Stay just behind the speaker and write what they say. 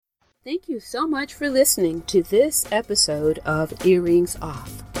Thank you so much for listening to this episode of Earrings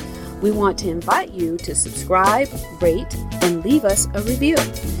Off. We want to invite you to subscribe, rate, and leave us a review.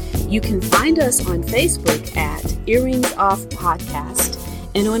 You can find us on Facebook at Earrings Off Podcast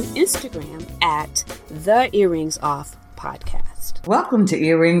and on Instagram at The Earrings Off Podcast. Welcome to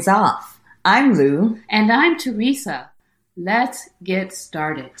Earrings Off. I'm Lou. And I'm Teresa. Let's get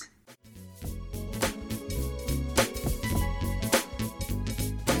started.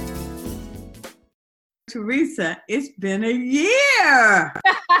 Teresa, it's been a year.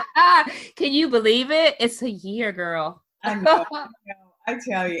 Can you believe it? It's a year, girl. I know. I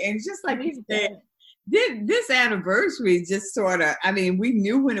tell you. And just like you said, this anniversary just sort of, we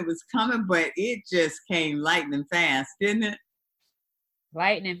knew when it was coming, but it just came lightning fast, didn't it?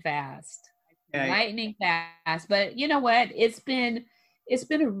 Lightning fast. Okay. Lightning fast. But you know what? It's been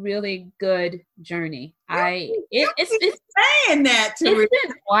a really good journey. It's been saying that, Teresa. It's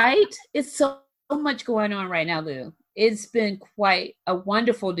been quite. It's so much going on right now, Lou. It's been quite a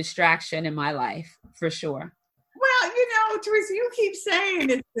wonderful distraction in my life, for sure. Well, Teresa, you keep saying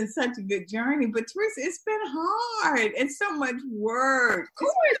it's been such a good journey, but Teresa, it's been hard. It's so much work. Of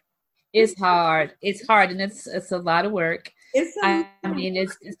course, it's hard. It's hard, and it's a lot of work. It's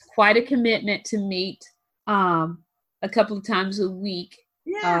quite a commitment to meet a couple of times a week.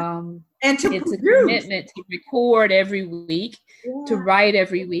 Yeah. And it's a commitment to record every week, to write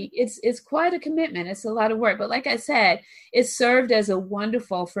every week. It's quite a commitment. It's a lot of work. But like I said, it served as a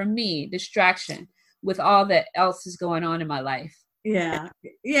wonderful, for me, distraction with all that else is going on in my life. Yeah.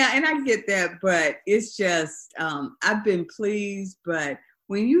 Yeah. And I get that, but it's just, I've been pleased. But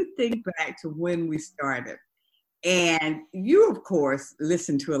when you think back to when we started, and you, of course,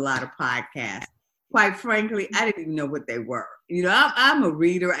 listen to a lot of podcasts. Quite frankly, I didn't even know what they were. I'm a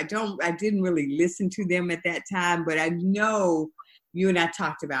reader. I didn't really listen to them at that time, but I know you and I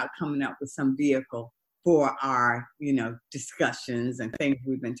talked about coming up with some vehicle for our, discussions and things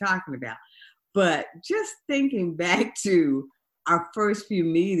we've been talking about. But just thinking back to our first few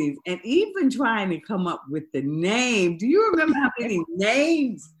meetings and even trying to come up with the name. Do you remember how many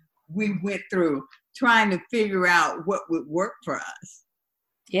names we went through trying to figure out what would work for us?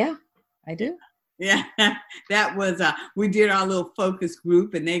 Yeah, I do. Yeah, that was, we did our little focus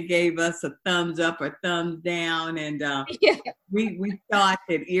group and they gave us a thumbs up or thumbs down. And we thought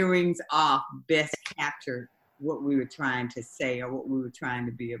that Earrings Off best captured what we were trying to say or what we were trying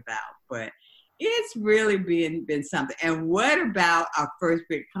to be about. But it's really been something. And what about our first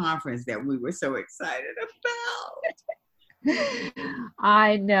big conference that we were so excited about?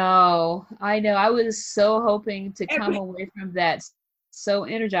 I know. I was so hoping to come away from that so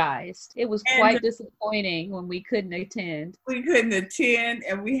energized. It was quite disappointing when we couldn't attend. We couldn't attend,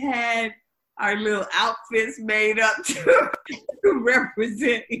 and we had our little outfits made up to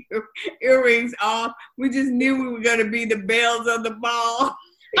represent Earrings Off. We just knew we were going to be the bells of the ball.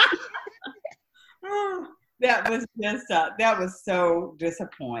 That was so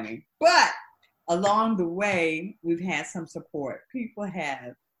disappointing. But along the way, we've had some support. People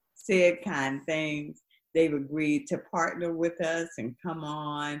have said kind things. They've agreed to partner with us and come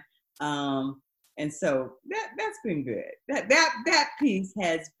on. And so that's been good. That piece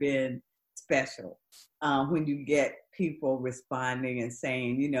has been special when you get people responding and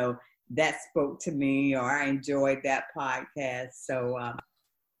saying, that spoke to me or I enjoyed that podcast. So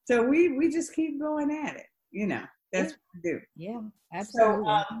we just keep going at it. That's what we do. Yeah, absolutely.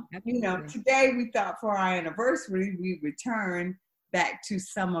 So, today we thought for our anniversary, we return back to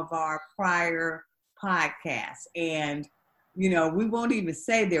some of our prior podcasts. And, we won't even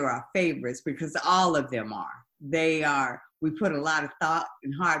say they're our favorites because all of them are. We put a lot of thought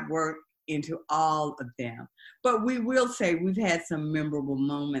and hard work into all of them. But we will say we've had some memorable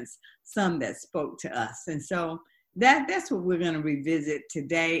moments, some that spoke to us. And so that's what we're going to revisit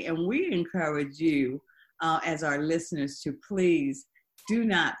today. And we encourage you as our listeners to please do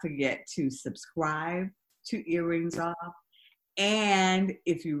not forget to subscribe to Earrings Off. And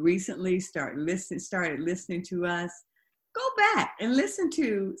if you recently started listening to us, go back and listen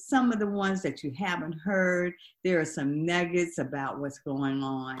to some of the ones that you haven't heard. There are some nuggets about what's going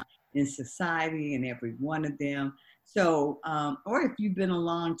on in society in every one of them. So, or if you've been a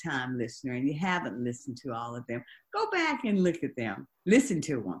long time listener and you haven't listened to all of them, go back and look at them, listen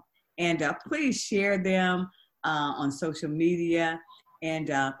to them, and please share them on social media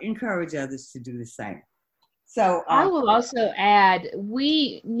and encourage others to do the same. So I will also add,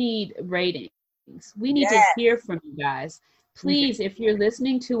 we need ratings. We need to hear from you guys. Please, if you're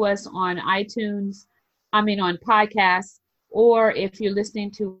listening to us on iTunes, on podcasts, or if you're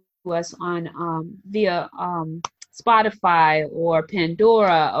listening to us on via Spotify or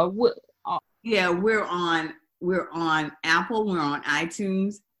Pandora or what? Yeah, we're on Apple, we're on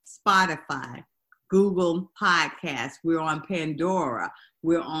iTunes, Spotify, Google Podcasts, we're on Pandora,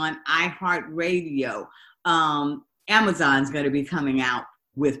 we're on iHeartRadio. Amazon's going to be coming out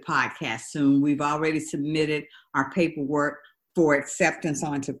with podcasts soon. We've already submitted our paperwork for acceptance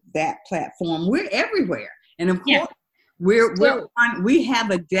onto that platform. We're everywhere. And of course, we have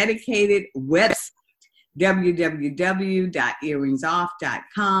a dedicated website,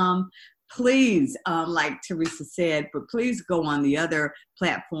 www.earringsoff.com. Please, like Teresa said, but please go on the other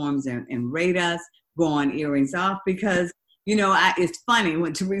platforms and rate us. Go on Earrings Off, because it's funny,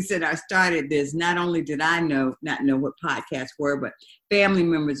 when Teresa and I started this, not only did I not know what podcasts were, but family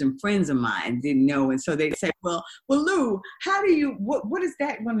members and friends of mine didn't know. And so they'd say, well, Lou, what is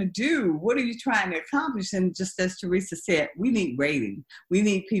that going to do? What are you trying to accomplish? And just as Teresa said, we need rating. We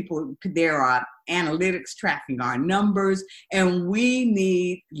need people. There are analytics tracking our numbers, and we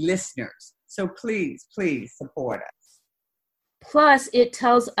need listeners. So please support us. Plus, it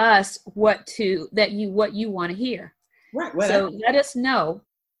tells us what you want to hear. Right. So let us know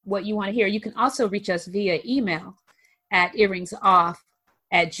what you want to hear. You can also reach us via email at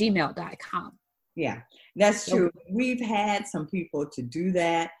earringsoff@gmail.com. Yeah, that's true. We've had some people to do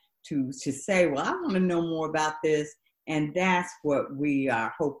that, to say, well, I want to know more about this. And that's what we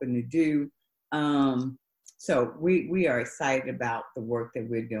are hoping to do. So we are excited about the work that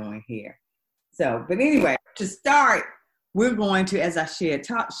we're doing here. So, but anyway, to start, we're going to, as I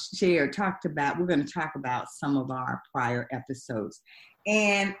talked about, we're going to talk about some of our prior episodes.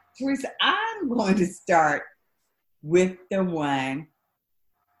 And Teresa, I'm going to start with the one,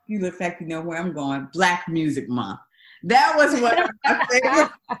 you look like you know where I'm going, Black Music Month. That was one of my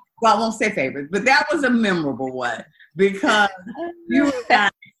favorites. Well, I won't say favorites, but that was a memorable one, because you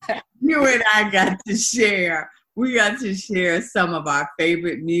and I got to share. We got to share some of our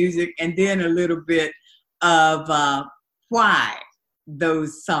favorite music, and then a little bit of why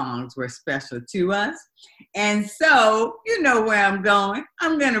those songs were special to us. And so, you know where I'm going.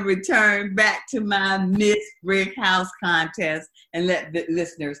 I'm going to return back to my Miss Brick House contest and let the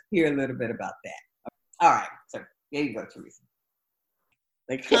listeners hear a little bit about that. All right. So there you go, Teresa.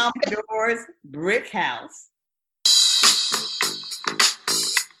 The Commodore's Brick House.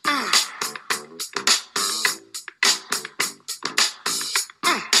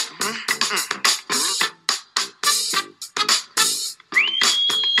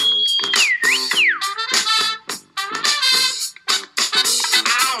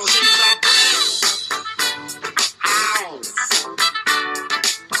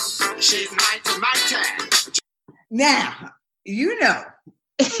 Now,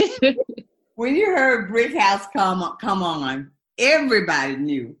 when you heard Brick House come on, everybody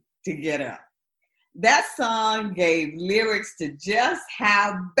knew to get up. That song gave lyrics to just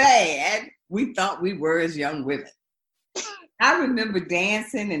how bad we thought we were as young women. I remember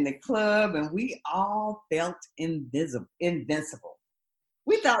dancing in the club, and we all felt invincible.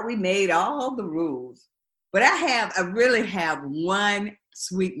 We thought we made all the rules. But I really have one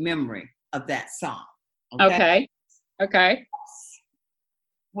sweet memory of that song. Okay.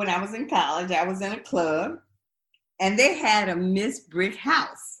 When I was in college, I was in a club, and they had a Miss Brick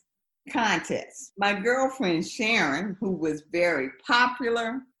House contest. My girlfriend Sharon, who was very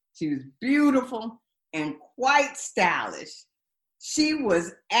popular, she was beautiful and quite stylish. She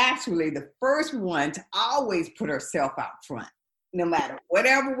was actually the first one to always put herself out front. No matter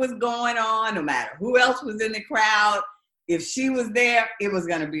whatever was going on, no matter who else was in the crowd, if she was there, it was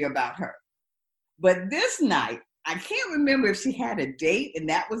going to be about her. But this night, I can't remember if she had a date and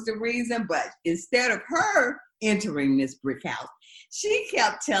that was the reason, but instead of her entering Miss Brick House, she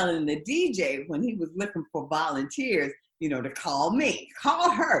kept telling the DJ when he was looking for volunteers, to call me, call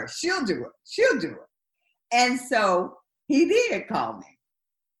her, she'll do it. And so he did call me.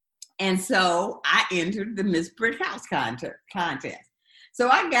 And so I entered the Miss Brick House contest. So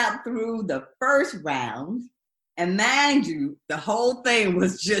I got through the first round, and mind you, the whole thing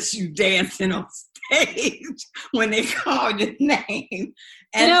was just you dancing on stage when they called your name.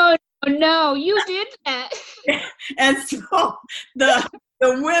 And no, you did that. And so the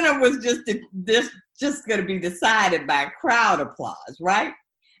winner was just going to be decided by crowd applause, right?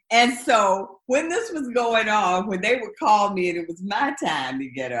 And so when this was going on, when they would call me and it was my time to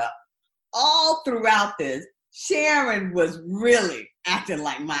get up, all throughout this, Sharon was really acting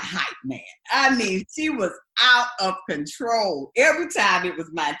like my hype man. I mean, she was out of control. Every time it was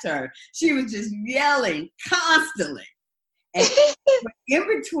my turn, she was just yelling constantly. And in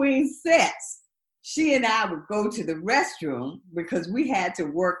between sets, she and I would go to the restroom because we had to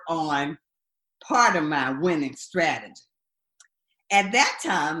work on part of my winning strategy. At that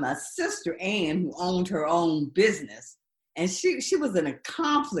time, my sister Ann, who owned her own business, and she was an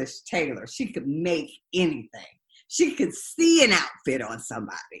accomplished tailor. She could make anything. She could see an outfit on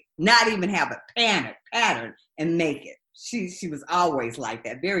somebody, not even have a pattern and make it. She was always like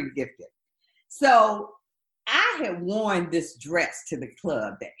that, very gifted. So I had worn this dress to the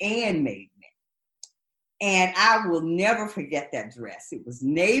club that Ann made me. And I will never forget that dress. It was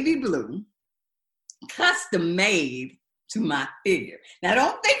navy blue, custom made to my figure. Now,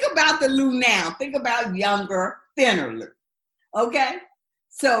 don't think about the Lou now. Think about younger, thinner Lou. Okay?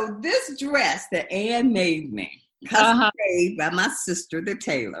 So this dress that Ann made me, custom made by my sister, the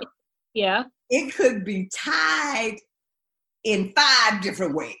tailor. Yeah. It could be tied in 5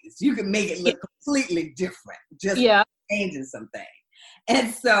 different ways. You can make it look completely different, just changing something.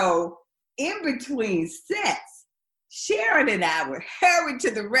 And so in between sets, Sharon and I would hurry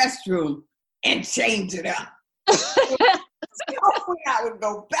to the restroom and change it up. So when I would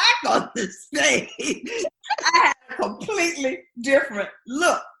go back on the stage, I had a completely different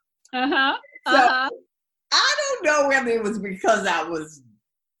look. So I don't know whether it was because I was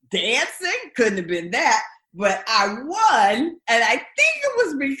dancing, couldn't have been that, but I won, and I think it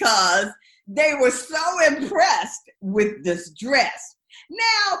was because they were so impressed with this dress.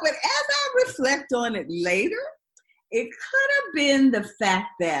 Now, but as I reflect on it later, it could have been the fact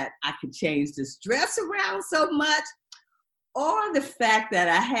that I could change this dress around so much, or the fact that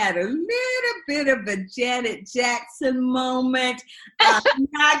I had a little bit of a Janet Jackson moment. I'm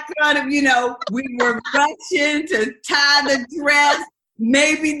not gonna, we were rushing to tie the dress,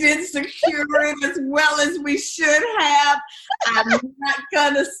 maybe didn't secure it as well as we should have. I'm not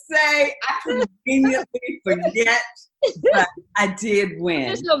gonna say I conveniently forget, but I did win.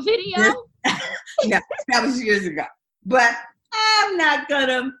 There's no video? No, that was years ago. But I'm not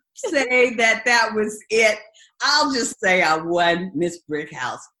gonna say that was it. I'll just say I won Miss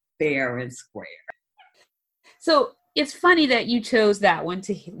Brickhouse fair and square. So it's funny that you chose that one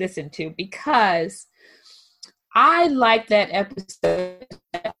to listen to, because I like that episode.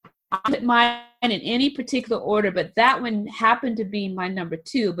 I put mine in any particular order, but that one happened to be my number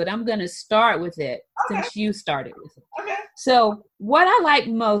 2, but I'm going to start with it since you started with it. Okay. So what I like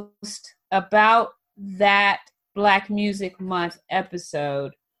most about that Black Music Month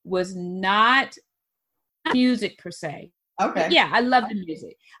episode was not music per se. Okay. Yeah, I love the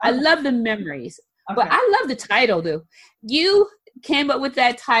music. I love the memories. Okay. But I love the title, though. You came up with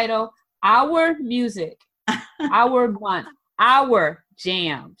that title, Our Music, Our Month, Our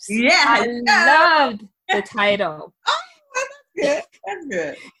Jams. Yeah. I loved the title. Oh, that's good. That's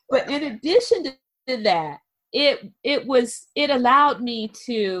good. But in addition to that, it allowed me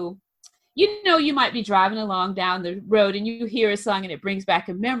to, you might be driving along down the road and you hear a song and it brings back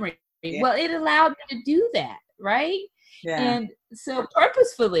a memory. Yeah. Well, it allowed me to do that, right? Yeah. And so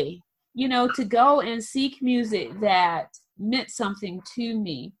purposefully, to go and seek music that meant something to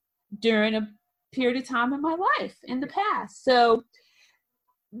me during a period of time in my life in the past. So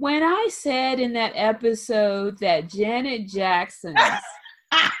when I said in that episode that Janet Jackson's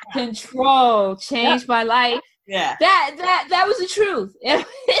Control changed my life, that was the truth. It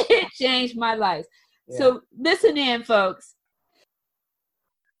changed my life. Yeah. So listen in, folks.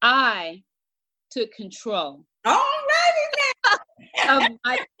 I took control. All righty now.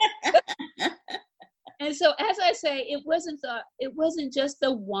 And so, as I say, it wasn't just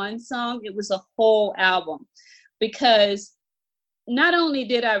the one song; it was a whole album. Because not only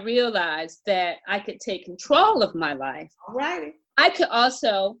did I realize that I could take control of my life, all righty, I could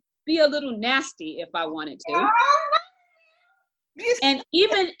also be a little nasty if I wanted to. All right. And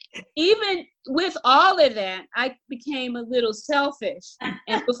even with all of that, I became a little selfish.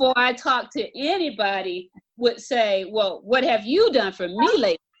 And before I talked to anybody, would say, well, what have you done for me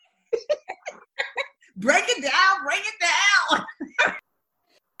lately? Break it down, break it down.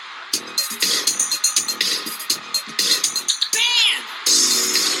 Bam!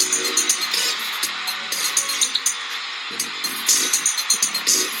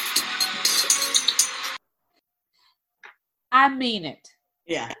 I mean it.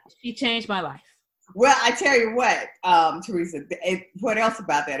 Yeah. She changed my life. Well, I tell you what, Teresa, what else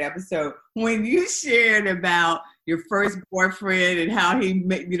about that episode? When you shared about your first boyfriend and how he,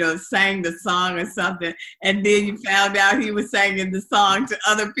 sang the song or something, and then you found out he was singing the song to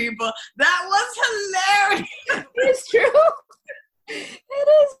other people, that was hilarious. It's true. It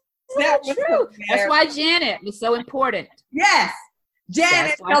is true. That's why Janet was so important. Yes.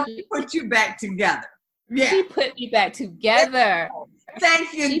 Janet helped put you back together. Yeah. She put me back together.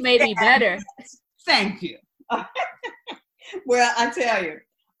 Thank you. She made me better. Thank you. Well, I tell you,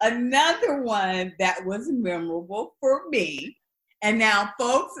 another one that was memorable for me. And now,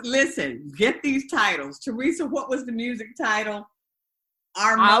 folks, listen, get these titles. Teresa, what was the music title?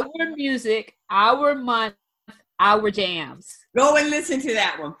 Our music, our month, our jams. Go and listen to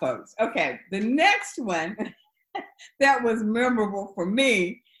that one, folks. Okay, the next one that was memorable for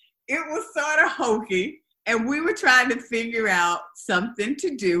me, it was sort of hokey, and we were trying to figure out something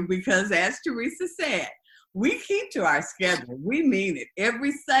to do because, as Teresa said, we keep to our schedule. We mean it.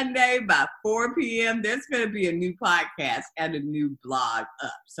 Every Sunday by 4 p.m., there's going to be a new podcast and a new blog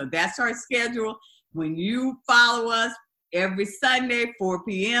up. So that's our schedule. When you follow us, every Sunday, 4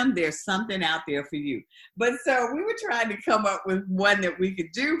 p.m., there's something out there for you. But so we were trying to come up with one that we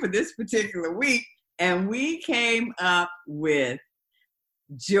could do for this particular week, and we came up with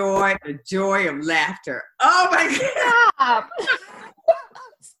the joy of laughter. Oh, my God.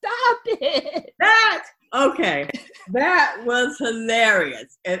 Stop it. Okay, that was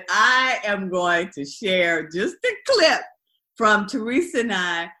hilarious. And I am going to share just a clip from Teresa and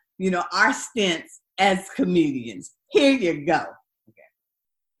I, our stints as comedians. Here you go. Okay.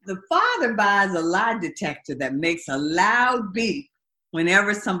 The father buys a lie detector that makes a loud beep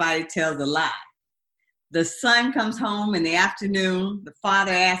whenever somebody tells a lie. The son comes home in the afternoon. The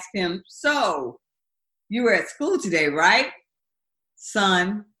father asks him, "So, you were at school today, right?"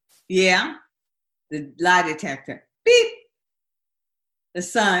 Son, "Yeah." The lie detector, beep. The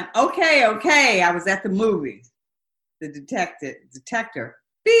son, okay, I was at the movies. The detector,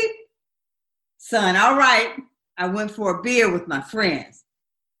 beep. Son, all right, I went for a beer with my friends.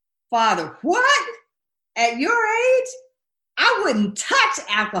 Father, what? At your age? I wouldn't touch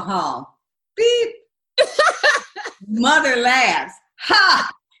alcohol. Beep. Mother laughs.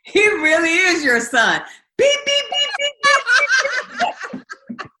 Ha! He really is your son. Beep, beep, beep, beep,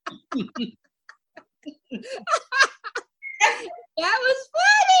 beep, beep. That was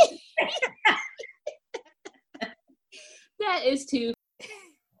funny. That is too.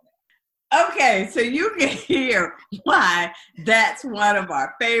 Okay, so you can hear why that's one of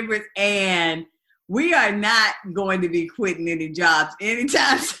our favorites, and we are not going to be quitting any jobs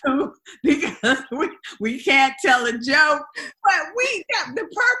anytime soon because we can't tell a joke. But the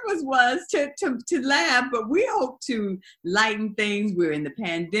purpose was to laugh, but we hope to lighten things. We're in the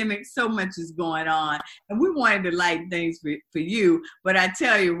pandemic, so much is going on, and we wanted to lighten things for you. But I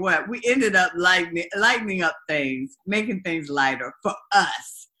tell you what, we ended up lightening up things, making things lighter for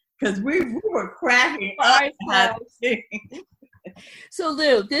us because we were cracking up. So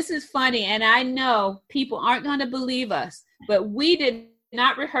Lou, this is funny, and I know people aren't going to believe us, but we did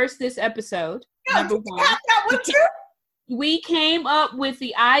not rehearse this episode. No, number one. That one too? We came up with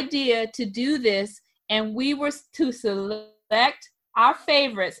the idea to do this, and we were to select our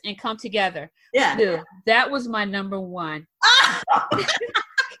favorites and come together. Yeah. Lou, that was my number one.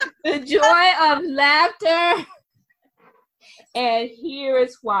 The joy of laughter. And here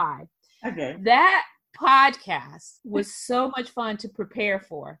is why. Okay. That podcast was so much fun to prepare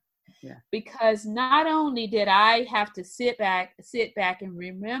for. Yeah. Because not only did I have to sit back and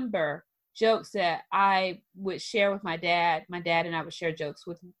remember jokes that I would share with my dad and I would share jokes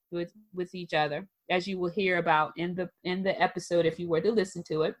with each other, as you will hear about in the episode if you were to listen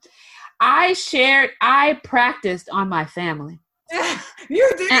to it. I practiced on my family. You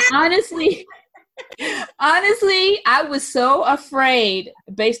did? And honestly, I was so afraid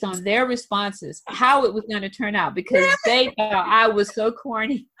based on their responses how it was going to turn out because they thought I was so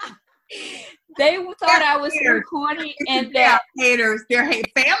corny. They thought I was so corny, and that haters.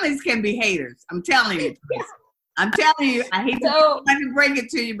 Families can be haters. I'm telling you. I'm telling you. I hate to break it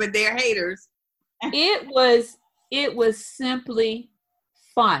to you, but they're haters. It was simply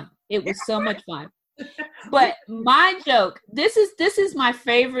fun. It was so much fun. But my joke, this is my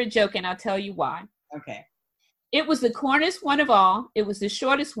favorite joke, and I'll tell you why. Okay. It was the corniest one of all. It was the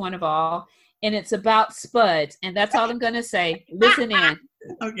shortest one of all, and it's about spuds, and that's all I'm going to say. Listen in.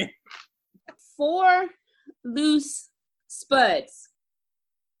 Okay. 4 loose spuds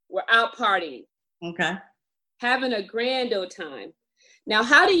were out partying. Okay. Having a grand old time. Now,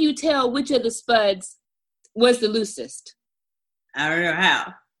 how do you tell which of the spuds was the loosest? I don't know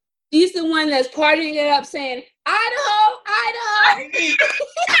how. He's the one that's partying it up saying, Idaho, Idaho.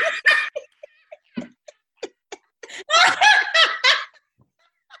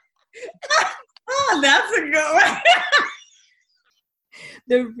 Oh, that's a good one.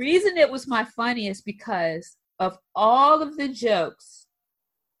 The reason it was my funniest because of all of the jokes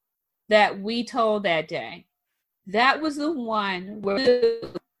that we told that day, that was the one where we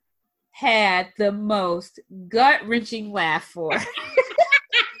had the most gut-wrenching laugh for.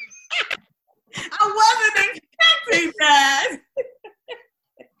 I wasn't expecting that.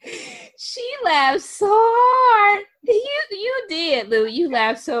 She laughed so hard. You did, Lou. You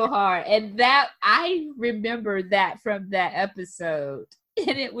laughed so hard. And that I remember that from that episode.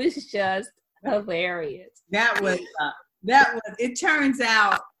 And it was just hilarious. That was it turns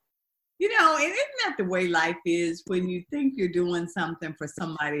out, and isn't that the way life is? When you think you're doing something for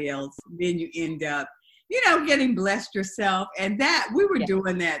somebody else, then you end up, getting blessed yourself. And that we were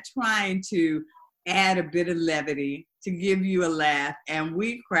doing that, trying to add a bit of levity to give you a laugh, and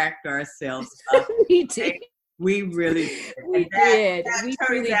we cracked ourselves up. We did. We really did. We did. We turns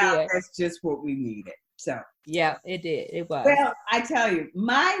really out did. That's just what we needed. So yeah, it did. It was. Well, I tell you,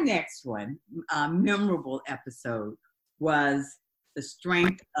 my next one, memorable episode, was the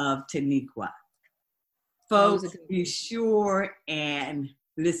strength of Taniqua. Folks, be sure and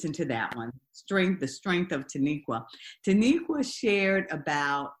listen to that one. The strength of Taniqua. Taniqua shared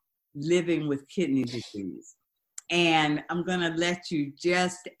about living with kidney disease. And I'm going to let you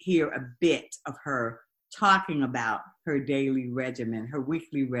just hear a bit of her talking about her daily regimen, her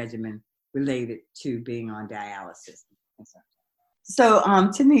weekly regimen related to being on dialysis. So,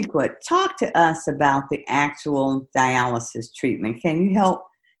 Taniqua, talk to us about the actual dialysis treatment. Can you help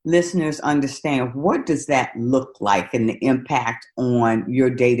listeners understand what does that look like and the impact on your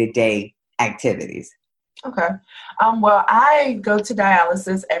day-to-day activities? Okay. Well, I go to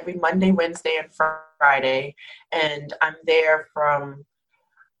dialysis every Monday, Wednesday, and Friday, and I'm there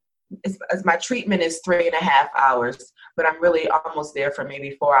as my treatment is 3.5 hours, but I'm really almost there for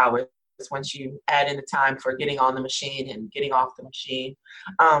maybe 4 hours once you add in the time for getting on the machine and getting off the machine.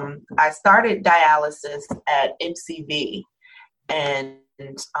 I started dialysis at MCV, and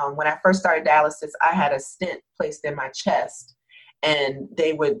when I first started dialysis, I had a stent placed in my chest, and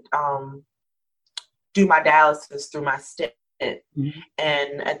they would do my dialysis through my stent. Mm-hmm.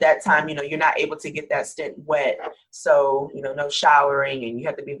 And at that time, you're not able to get that stent wet. So, no showering, and you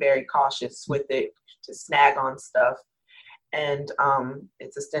have to be very cautious with it to snag on stuff. And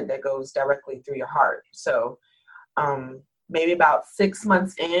it's a stent that goes directly through your heart. So maybe about 6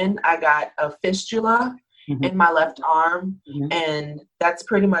 months in, I got a fistula in my left arm. And that's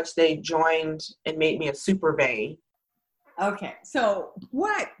pretty much, they joined and made me a super vein. Okay, so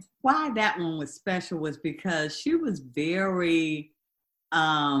why that one was special was because she was very,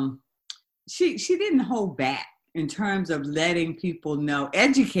 she didn't hold back in terms of letting people know,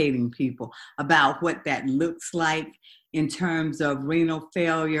 educating people about what that looks like in terms of renal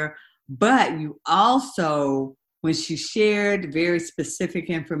failure. But you also, when she shared very specific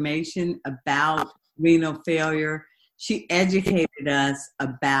information about renal failure, she educated us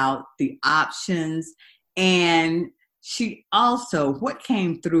about the options. And she also, what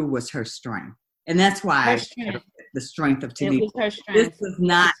came through was her strength. And that's why the strength of Taniqua. This was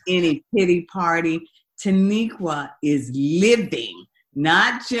not any pity party. Taniqua is living,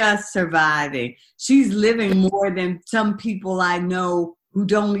 not just surviving. She's living more than some people I know who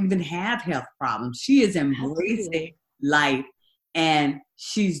don't even have health problems. She is embracing life, and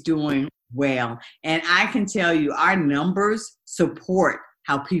she's doing well. And I can tell you, our numbers support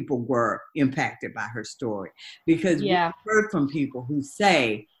how people were impacted by her story, because we heard from people who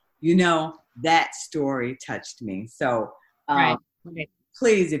say, that story touched me. So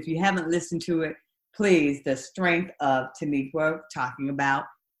please, if you haven't listened to it, please, the strength of Taniqua, talking about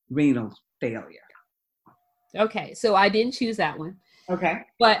renal failure. Okay, so I didn't choose that one. Okay.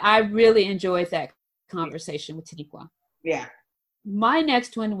 But I really enjoyed that conversation with Taniqua. Yeah. My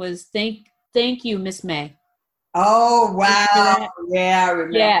next one was Thank You, Miss May. Oh, wow. Yeah, I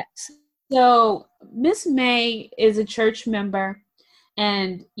remember. Yeah. So Miss May is a church member,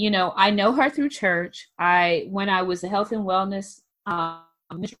 and, I know her through church. When I was a health and wellness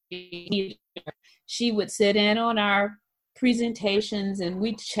she would sit in on our presentations, and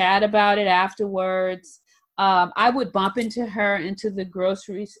we'd chat about it afterwards. I would bump into her at the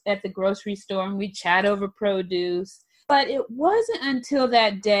grocery store, and we'd chat over produce. But it wasn't until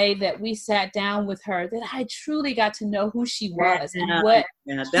that day that we sat down with her that I truly got to know who she was and what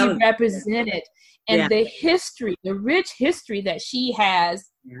she represented, and the rich history that she has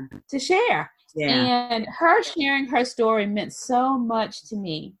to share. Yeah. And her sharing her story meant so much to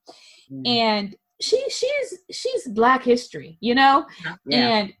me. And she's Black history,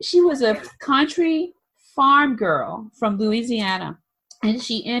 and she was a country farm girl from Louisiana, and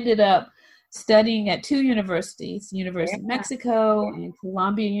she ended up studying at two universities, University of Mexico and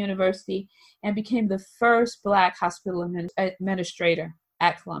Columbia University, and became the first Black hospital administrator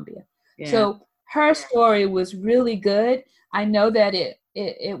at Columbia. Yeah. So her story was really good. I know that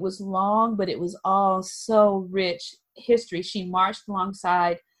it was long, but it was all so rich history. She marched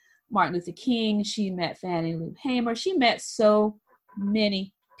alongside Martin Luther King. She met Fannie Lou Hamer. She met so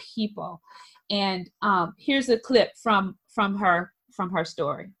many people. And here's a clip from her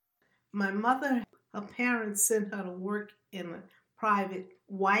story. My mother, her parents sent her to work in a private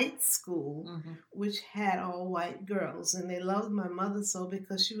white school, which had all white girls. And they loved my mother so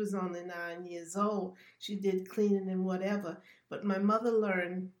because she was only 9 years old. She did cleaning and whatever. But my mother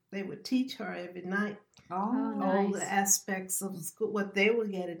learned, they would teach her every night all the aspects of school, what they were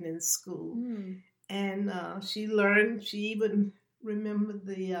getting in school. And she learned, she even remembered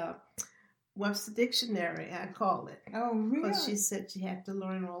the Webster Dictionary, I call it. Oh, really? Because she said she had to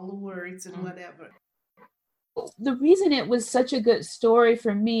learn all the words and whatever. The reason it was such a good story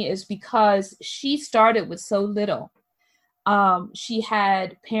for me is because she started with so little. She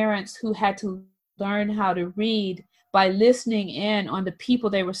had parents who had to learn how to read by listening in on the people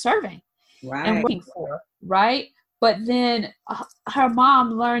they were serving and working for, right? But then her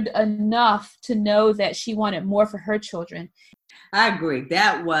mom learned enough to know that she wanted more for her children. I agree.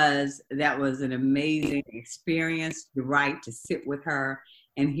 That was an amazing experience. You're right, to sit with her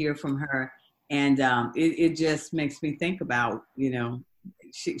and hear from her. And it just makes me think about,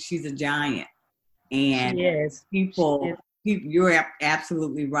 she's a giant. And people, you're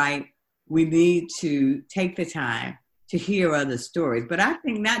absolutely right. We need to take the time to hear other stories. But I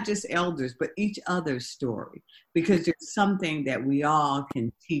think not just elders, but each other's story, because there's something that we all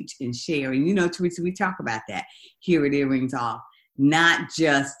can teach and share. And, Teresa, we talk about that here at Earrings Off, not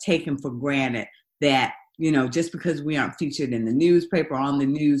just taken for granted that, just because we aren't featured in the newspaper or on the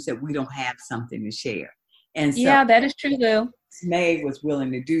news, that we don't have something to share. And so, yeah, that is true, Lou. May was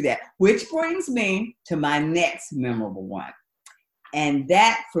willing to do that, which brings me to my next memorable one. And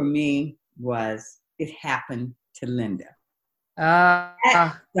that for me was It Happened to Linda.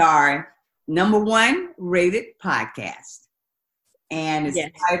 Sorry, #1 rated podcast. And it's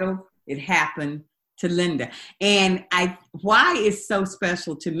titled It Happened to Linda. And why it's so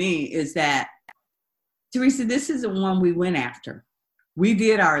special to me is that, Teresa, this is the one we went after. We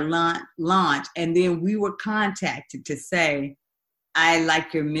did our launch, and then we were contacted to say, I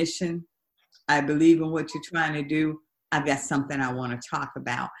like your mission. I believe in what you're trying to do. I've got something I want to talk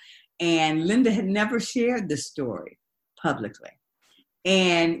about. And Linda had never shared the story publicly.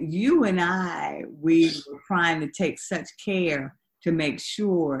 And you and we were trying to take such care to make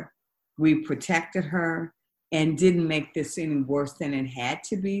sure we protected her and didn't make this any worse than it had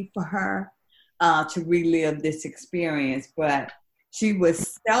to be for her. To relive this experience, but she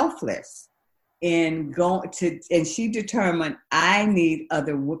was selfless in and she determined, I need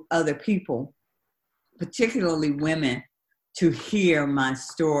other people, particularly women, to hear my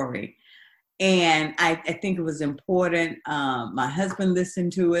story. And I think it was important. My husband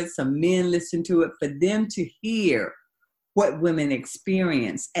listened to it, some men listened to it, for them to hear what women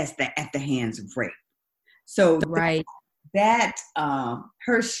experience at the hands of rape. So that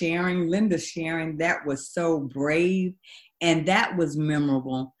her sharing, Linda sharing, that was so brave, and that was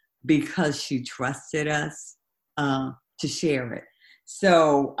memorable because she trusted us to share it.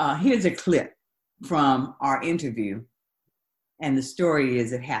 So here's a clip from our interview, and the story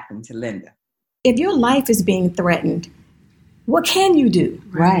is It Happened to Linda. If your life is being threatened, what can you do?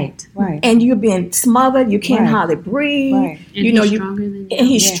 Right. And you're being smothered. You can't hardly breathe. Right. And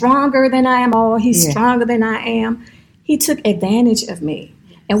he's stronger than I am, or he's stronger than I am. He took advantage of me.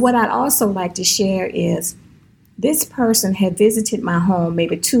 And what I'd also like to share is this person had visited my home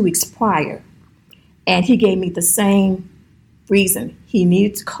maybe 2 weeks prior, and he gave me the same reason. He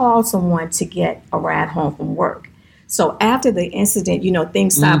needed to call someone to get a ride home from work. So after the incident,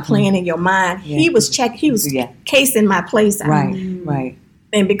 things start playing in your mind. Yeah. He was casing my place out. Right.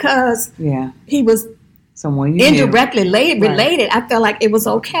 And because he was someone indirectly related, I felt like it was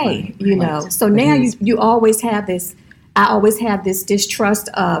okay, So now you always have this. I always have this distrust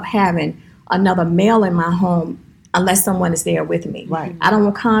of having another male in my home unless someone is there with me. Right. I don't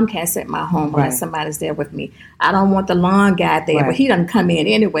want Comcast at my home unless somebody's there with me. I don't want the lawn guy there, but he doesn't come in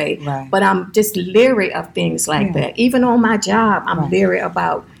anyway. Right. But I'm just leery of things like that. Even on my job, I'm leery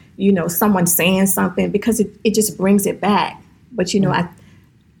about, someone saying something because it just brings it back. But,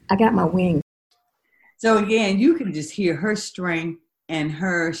 I got my wings. So again, you can just hear her strength and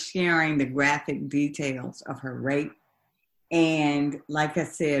her sharing the graphic details of her rape. And like I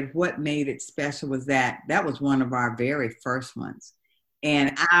said, what made it special was that was one of our very first ones.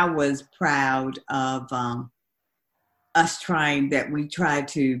 And I was proud of us we tried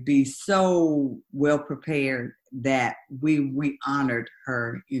to be so well prepared that we honored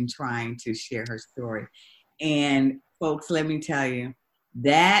her in trying to share her story. And folks, let me tell you,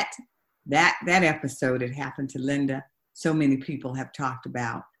 that episode, It Happened to Linda, so many people have talked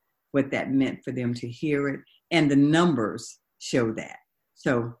about what that meant for them to hear it. And the numbers show that.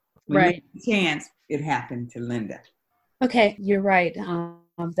 So when Right. you get a chance, it happened to Linda. Okay, you're right.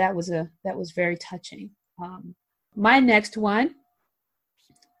 That was very touching. My next one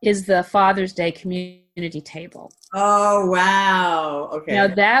is the Father's Day community table. Oh, wow. Okay. Now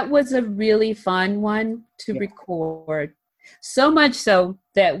that was a really fun one to record. So much so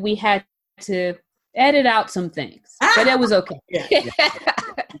that we had to edit out some things, but it was okay.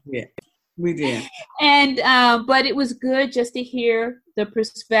 Yeah, we did. And but it was good just to hear the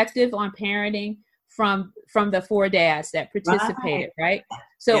perspective on parenting from the 4 dads that participated, right?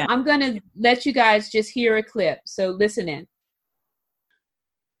 So I'm going to let you guys just hear a clip. So listen in.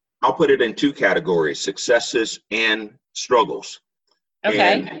 I'll put it in two categories, successes and struggles.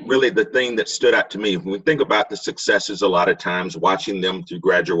 Okay. And really the thing that stood out to me, when we think about the successes, a lot of times watching them through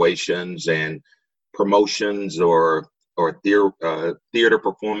graduations and promotions or theater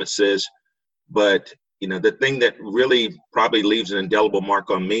performances. But, you know, the thing that really probably leaves an indelible mark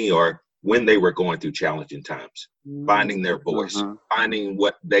on me are when they were going through challenging times, finding their voice, finding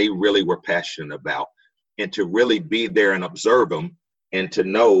what they really were passionate about, and to really be there and observe them and to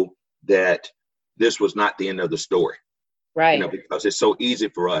know that this was not the end of the story. Right. You know, because it's so easy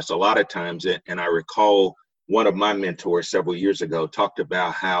for us a lot of times. And I recall one of my mentors several years ago talked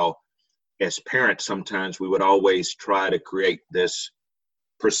about how as parents, sometimes we would always try to create this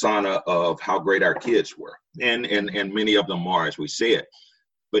persona of how great our kids were. And many of them are, as we said.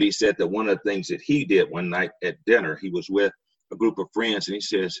 But he said that one of the things that he did one night at dinner, he was with a group of friends and he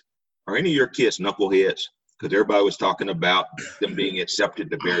says, "Are any of your kids knuckleheads?" Because everybody was talking about them being accepted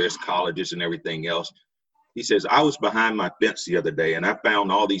to various colleges and everything else. He says, "I was behind my fence the other day and I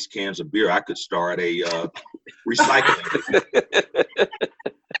found all these cans of beer. I could start a recycling."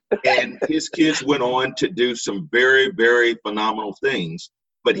 And his kids went on to do some very, very phenomenal things,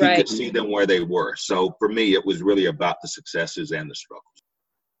 but he could see them where they were. So for me, it was really about the successes and the struggles.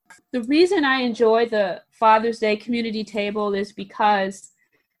 The reason I enjoy the Father's Day community table is because,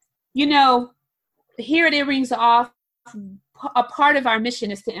 you know, here at Earrings Off, a part of our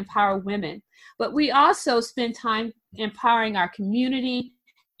mission is to empower women, but we also spend time empowering our community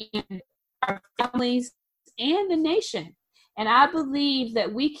and our families and the nation. And I believe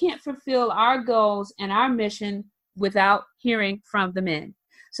that we can't fulfill our goals and our mission without hearing from the men.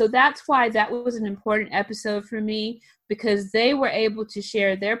 So that's why that was an important episode for me, because they were able to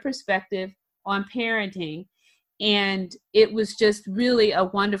share their perspective on parenting. And it was just really a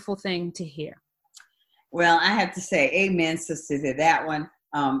wonderful thing to hear. Well, I have to say, amen, sister, to that one.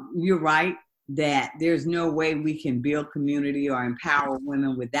 You're right that there's no way we can build community or empower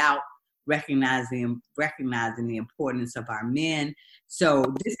women without recognizing the importance of our men. So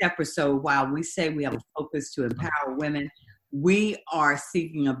this episode, while we say we have a focus to empower women, we are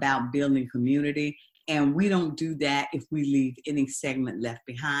seeking about building community, and we don't do that if we leave any segment left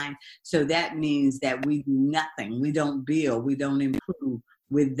behind. So that means that we do nothing. We don't build, we don't improve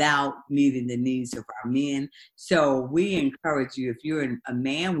without meeting the needs of our men. So we encourage you, if you're a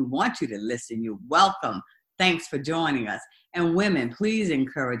man, we want you to listen. You're welcome. Thanks for joining us. And women, please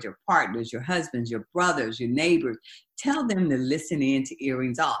encourage your partners, your husbands, your brothers, your neighbors. Tell them to listen in to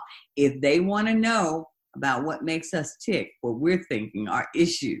Earrings Off. If they want to know about what makes us tick, what we're thinking, our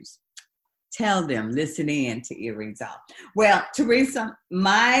issues, tell them, listen in to Earrings Off. Well, Teresa,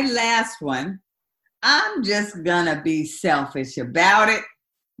 my last one, I'm just going to be selfish about it.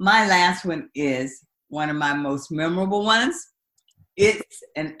 My last one is one of my most memorable ones. It's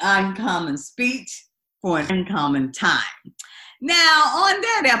an uncommon speech for an uncommon time. Now, on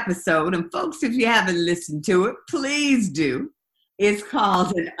that episode, and folks, if you haven't listened to it, please do. It's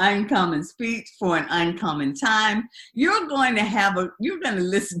called An Uncommon Speech for an Uncommon Time. You're going to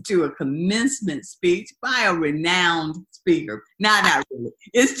listen to a commencement speech by a renowned speaker. Not really.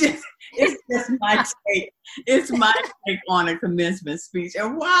 It's just my take. It's my take on a commencement speech.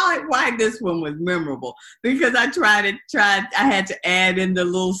 And why this one was memorable, because I had to add in the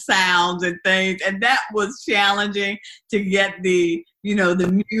little sounds and things, and that was challenging to get the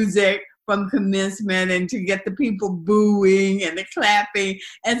music from commencement and to get the people booing and the clapping.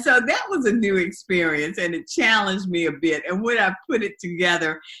 And so that was a new experience, and it challenged me a bit. And when I put it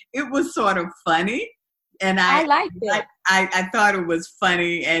together, it was sort of funny. And I liked it. I thought it was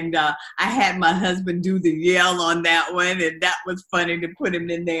funny. And I had my husband do the yell on that one, and that was funny to put him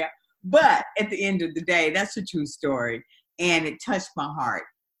in there. But at the end of the day, that's a true story. And it touched my heart,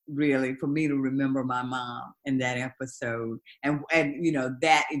 really, for me to remember my mom in that episode and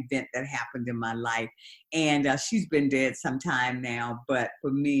that event that happened in my life. And she's been dead some time now, but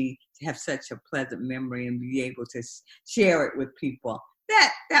for me to have such a pleasant memory and be able to share it with people,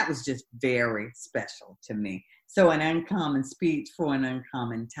 that was just very special to me. So an uncommon speech for an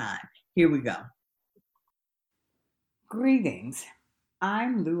uncommon time. Here we go. Greetings.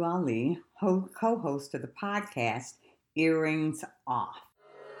 I'm Lou Ali, co-host of the podcast, Earrings Off.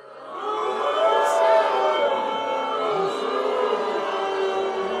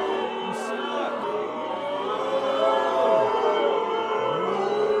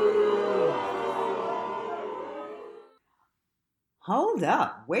 Hold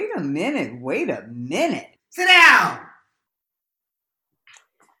up. Wait a minute. Sit down.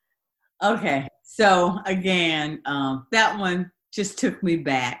 Okay. So again, that one just took me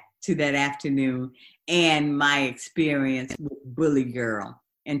back to that afternoon and my experience with Bully Girl,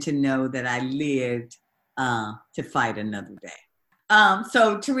 and to know that I lived to fight another day.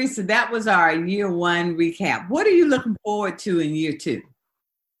 So Teresa, that was our year one recap. What are you looking forward to in year two?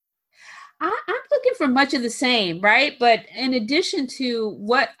 I'm looking for much of the same, right? But in addition to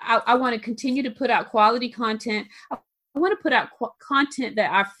what I want to continue to put out quality content, I want to put out content that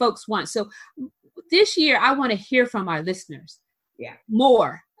our folks want. So this year, I want to hear from our listeners. Yeah.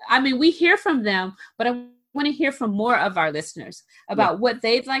 More. I mean, we hear from them, but I want to hear from more of our listeners about what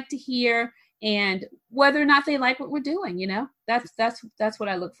they'd like to hear and whether or not they like what we're doing. You know, that's what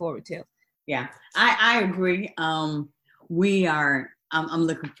I look forward to. Yeah, I agree. I'm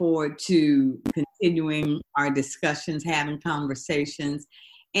looking forward to continuing our discussions, having conversations.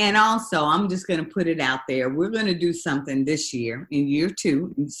 And also, I'm just going to put it out there. We're going to do something this year in year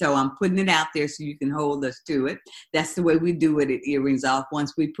two. And so I'm putting it out there so you can hold us to it. That's the way we do it at Earrings Off.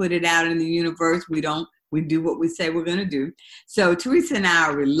 Once we put it out in the universe, we do what we say we're going to do. So Teresa and I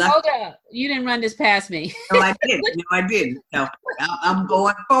are reluctant. Hold up. You didn't run this past me. No, I didn't. So I'm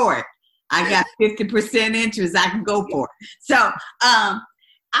going for it. I got 50% interest. I can go for it. So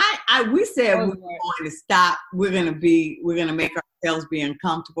we said we're going to stop. We're going to make ourselves be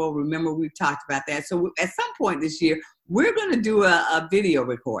uncomfortable. Remember, we've talked about that. So at some point this year, we're going to do a video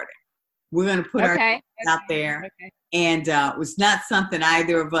recording. We're going to put ourselves out there. Okay. And it's not something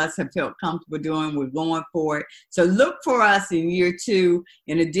either of us have felt comfortable doing. We're going for it. So look for us in year two.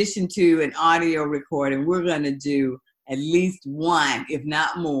 In addition to an audio recording, we're going to do at least one, if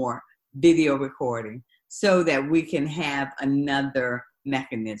not more, video recording so that we can have another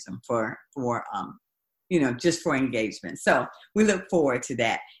mechanism for just for engagement. So we look forward to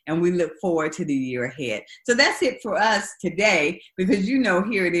that, and we look forward to the year ahead. So that's it for us today, because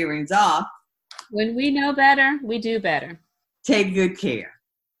here at Earrings Off, when we know better, we do better. Take good care.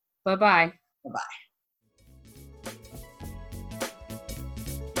 Bye-bye. Bye-bye.